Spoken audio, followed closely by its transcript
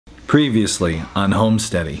Previously on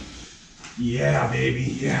Homesteady. Yeah, baby.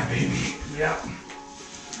 Yeah, baby. Yeah.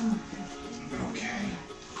 Okay.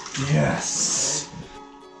 Yes.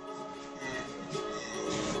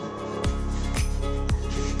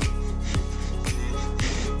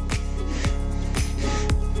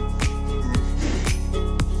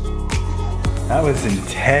 That was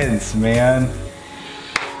intense, man.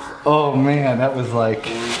 Oh man, that was like...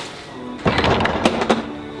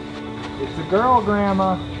 It's a girl,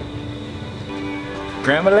 Grandma.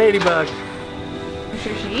 Grandma Ladybug. I'm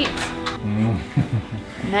sure she eats.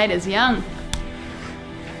 Night is young.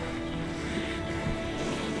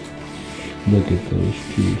 Look at those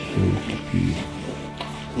two, so cute.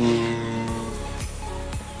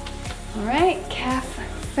 Alright, Calf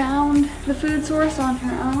found the food source on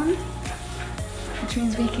her own, which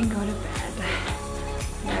means we can go to bed.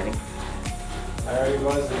 Ready? I already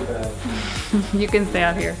was in bed. You can stay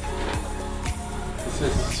out here. This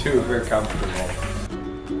is super comfortable.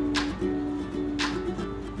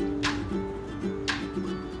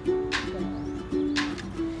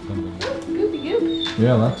 Goopy goop.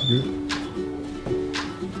 Yeah, that's good.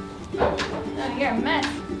 Oh, you're a mess.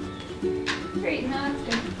 Great, no, that's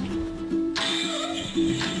good.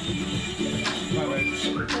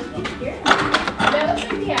 Here. That looks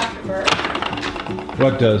like the afterbird.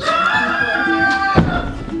 What does?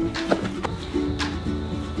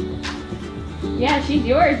 Yeah, she's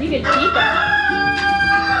yours. You can keep her.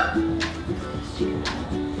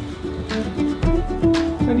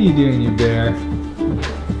 What are you doing, you bear?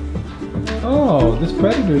 Oh, this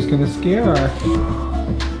predator's gonna scare her.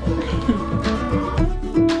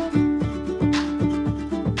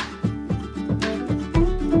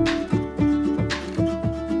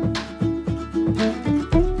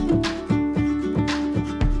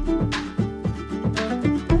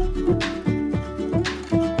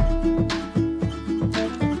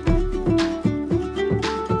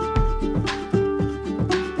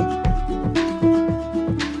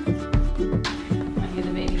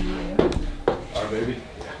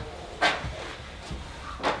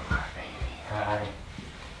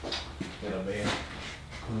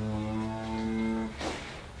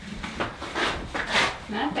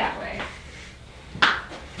 Not that way.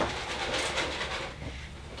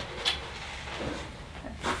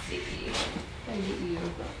 Let's see. Gotta get you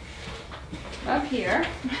up here.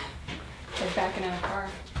 Like backing in a car.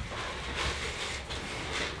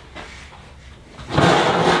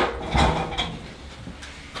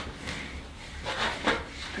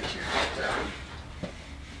 Put your head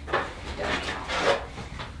down.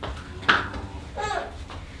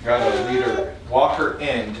 Gotta lead her, walk her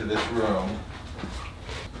into this room.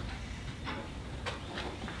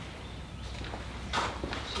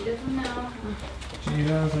 She doesn't know. She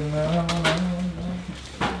doesn't know.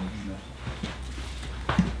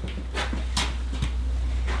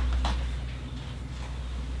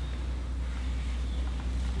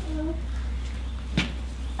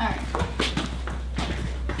 Alright.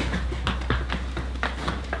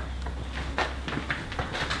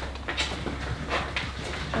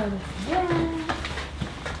 Throw this in.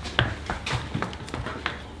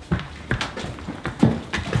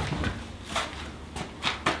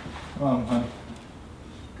 Come on, honey.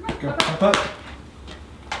 Come on, Go, up. up, up.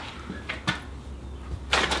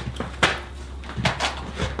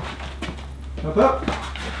 Up, up.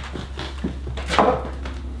 Up.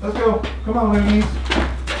 Let's go. Come on, ladies.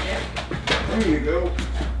 There you go.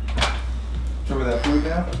 Show me that food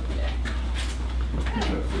now. Where's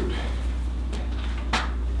that food?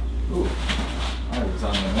 Ooh, I was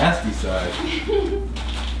on the nasty side.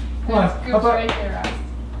 Come on, There's up, scoops up. right there, Ross.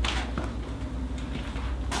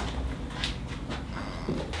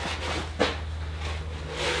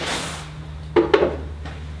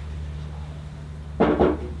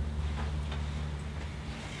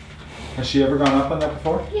 Has she ever gone up on that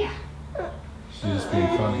before? Yeah. She's just being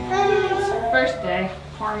funny. It's her first day.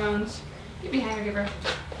 Hormones. Get behind her, give her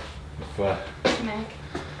If, a smack.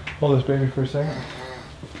 hold this baby for a second.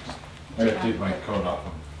 I gotta take my coat off.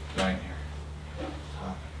 I'm dying here.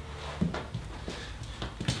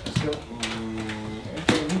 Let's go.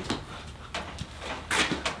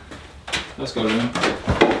 Let's go, Luna.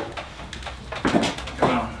 Come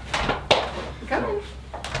on. Come on.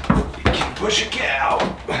 You can push a cow. A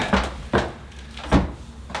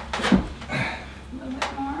little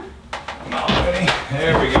bit more. Come on, Looney.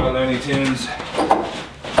 There we go, Looney Tunes.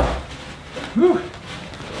 Whew.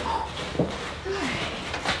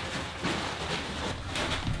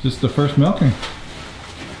 Just the first milking.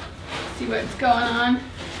 See what's going on.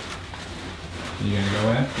 You gonna go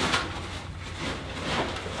in?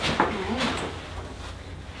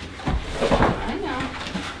 I know.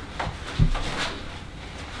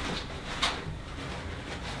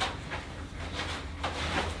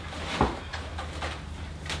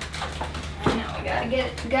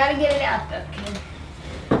 Gotta get it out though, kid.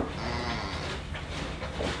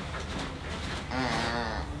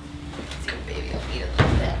 Let's see, baby will eat a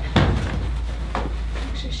little bit.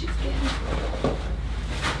 Make sure she's getting.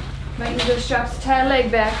 Might use those straps to tie her leg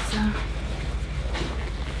back, so.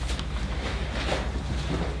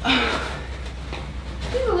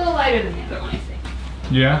 He's a little lighter than the other one, I think.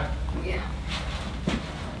 Yeah? Yeah.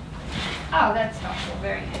 Oh, that's helpful.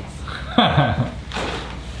 Very nice.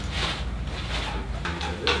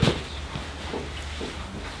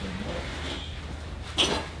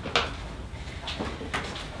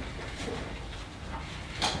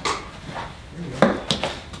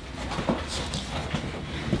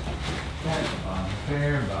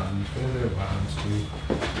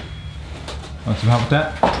 Want some help with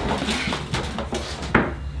that?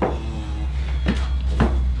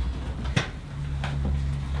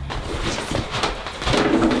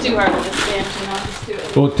 Too hard with this stand, and I'll just do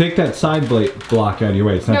it. Well, take that side blade block out of your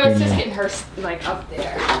way. It's not No, it's getting just in. getting her like up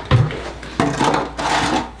there.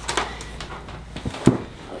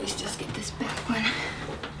 At least just get this back one.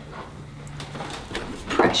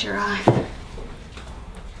 Pressure off.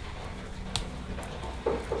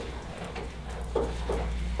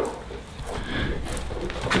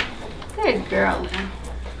 Good girl, Lynn.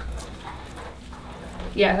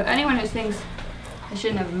 Yeah, anyone who thinks I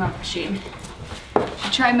shouldn't have a milk machine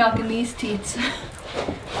should try milking these teats.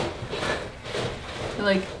 They're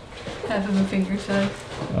like half of a finger size.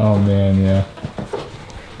 Oh man, yeah.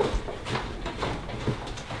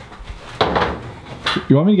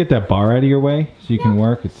 You want me to get that bar out of your way so you can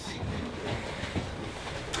work? It's.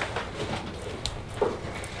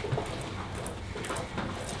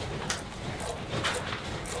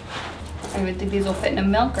 I would think these will fit in a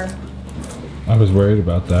milker. I was worried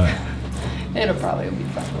about that. It'll probably be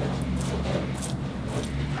fine.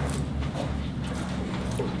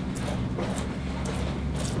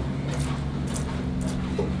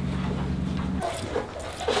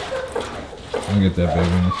 I'll get that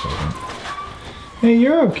baby in a second. Hey,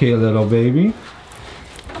 you're okay, little baby.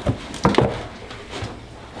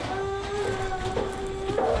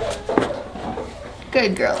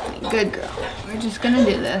 Good girl, Amy, good girl. We're just gonna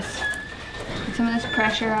do this. Get some of this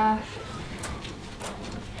pressure off.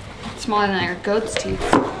 It's smaller than our goat's teeth.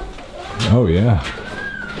 Oh yeah.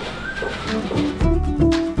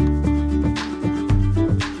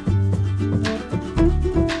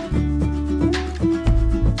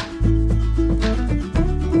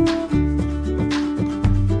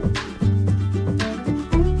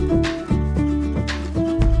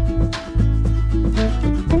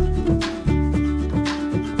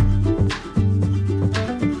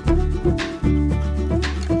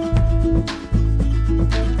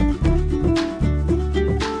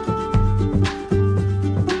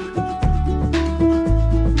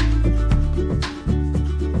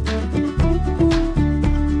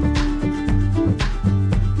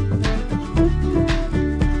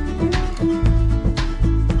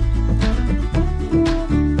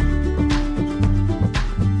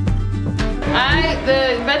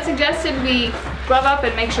 The vet suggested we glove up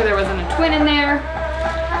and make sure there wasn't a twin in there.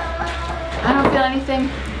 I don't feel anything.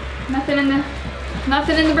 Nothing in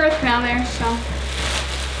the birth canal there, so I'm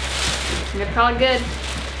gonna call it good.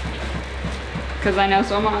 Because I know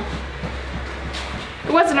so much.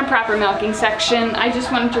 It wasn't a proper milking section. I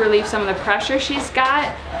just wanted to relieve some of the pressure she's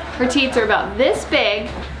got. Her teats are about this big,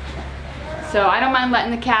 so I don't mind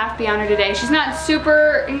letting the calf be on her today. She's not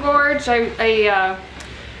super engorged.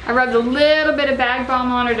 I rubbed a little bit of bag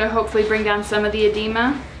balm on her to hopefully bring down some of the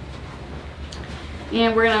edema.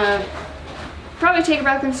 And we're gonna probably take her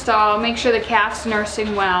back in the stall, make sure the calf's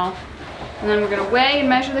nursing well. And then we're gonna weigh and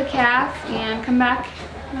measure the calf and come back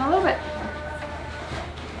in a little bit.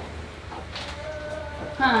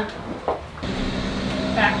 Huh.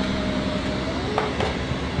 Back.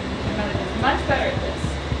 My mother does much better at this.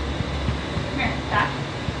 Come here, back.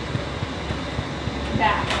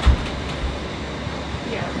 Back.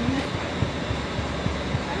 Yeah, come this way.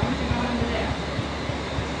 I don't want you going under there.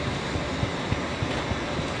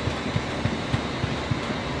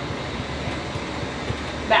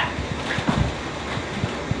 Back.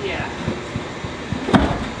 Yeah.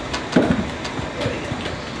 There we go.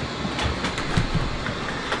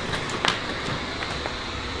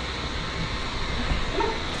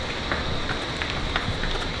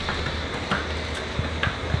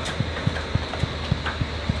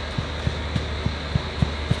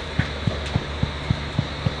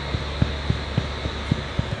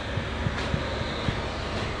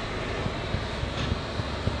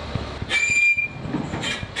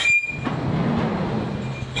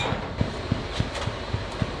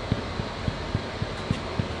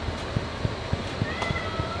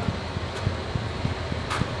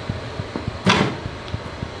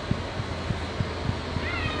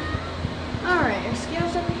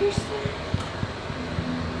 You're so...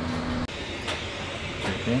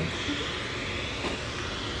 Okay.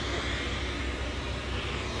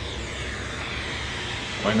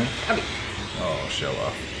 Why not? Okay. Oh, show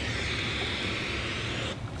off.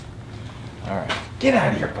 All right, get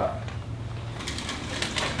out of here, pup.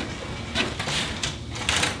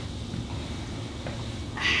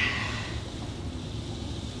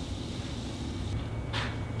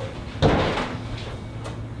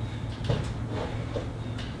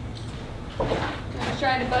 I was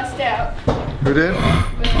trying to bust out. Who did?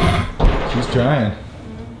 She's trying.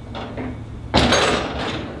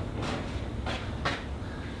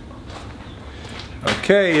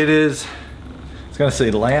 Okay, it is. It's gonna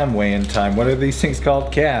say lamb weighing time. What are these things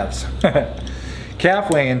called? Calves. Calf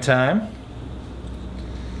weighing time.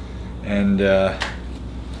 And we're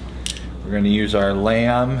gonna use our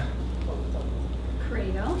lamb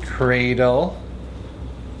cradle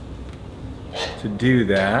to do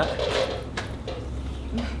that.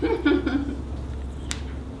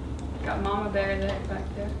 Got Mama Bear there back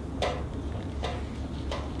there.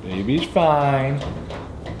 Baby's fine.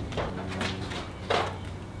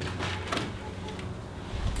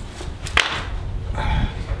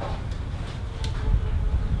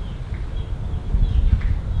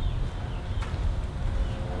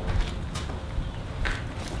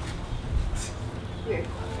 Very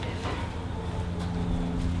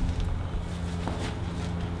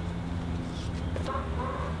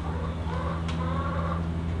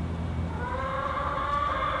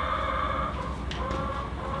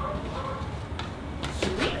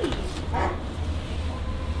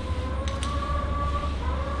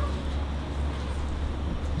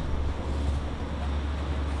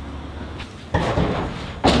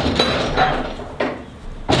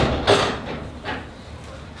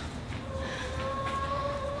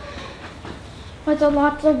Was it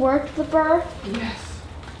lots of work, the birth? Yes.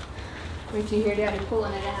 Wait till you hear Daddy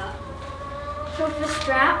pulling it out. With the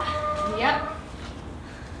strap? Yep.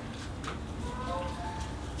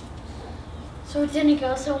 So it didn't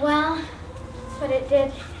go so well, but it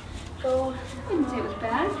did go. I didn't say it was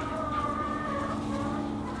bad.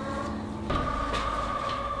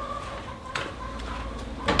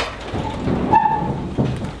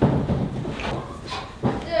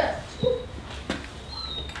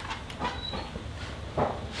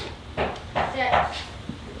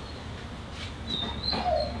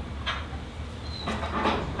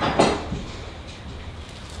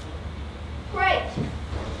 Great.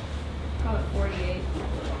 Call it 48.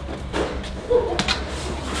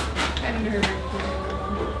 I didn't hear her.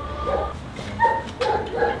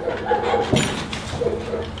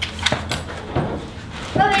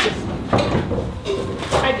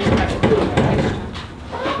 I just got it.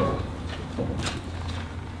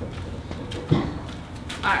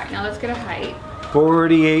 Alright, now let's get a height.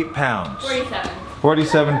 48 pounds. 47.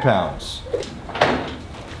 47 pounds.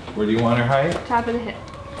 Where do you want her height? Top of the hip.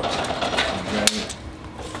 Right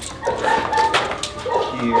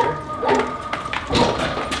here.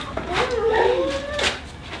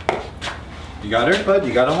 You got her, bud?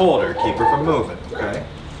 You gotta hold her. Keep her from moving, okay?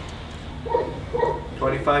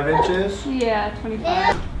 25 inches? Yeah,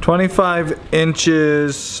 25. 25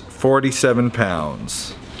 inches, 47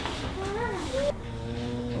 pounds.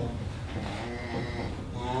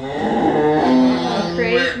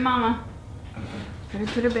 Great, Mama. Better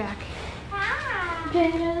put her back.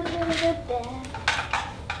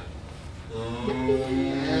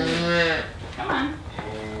 Come on.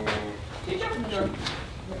 Reach up the door.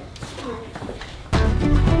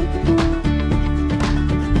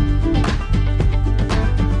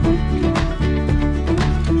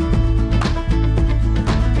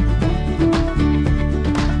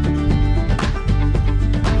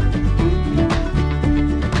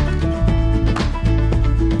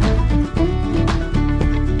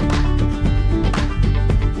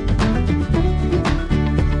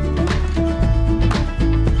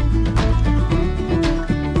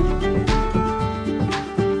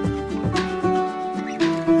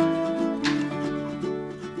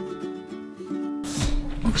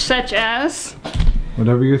 Such as?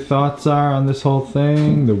 Whatever your thoughts are on this whole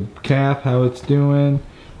thing, the calf, how it's doing,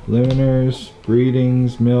 limiters,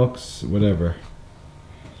 breedings, milks, whatever.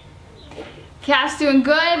 Calf's doing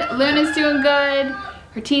good, Luna's doing good.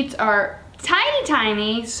 Her teats are tiny,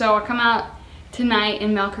 tiny, so I'll come out tonight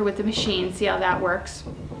and milk her with the machine, see how that works.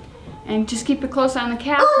 And just keep a close eye on the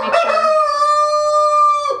calf,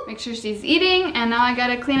 make sure she's eating, and now I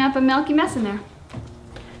gotta clean up a milky mess in there.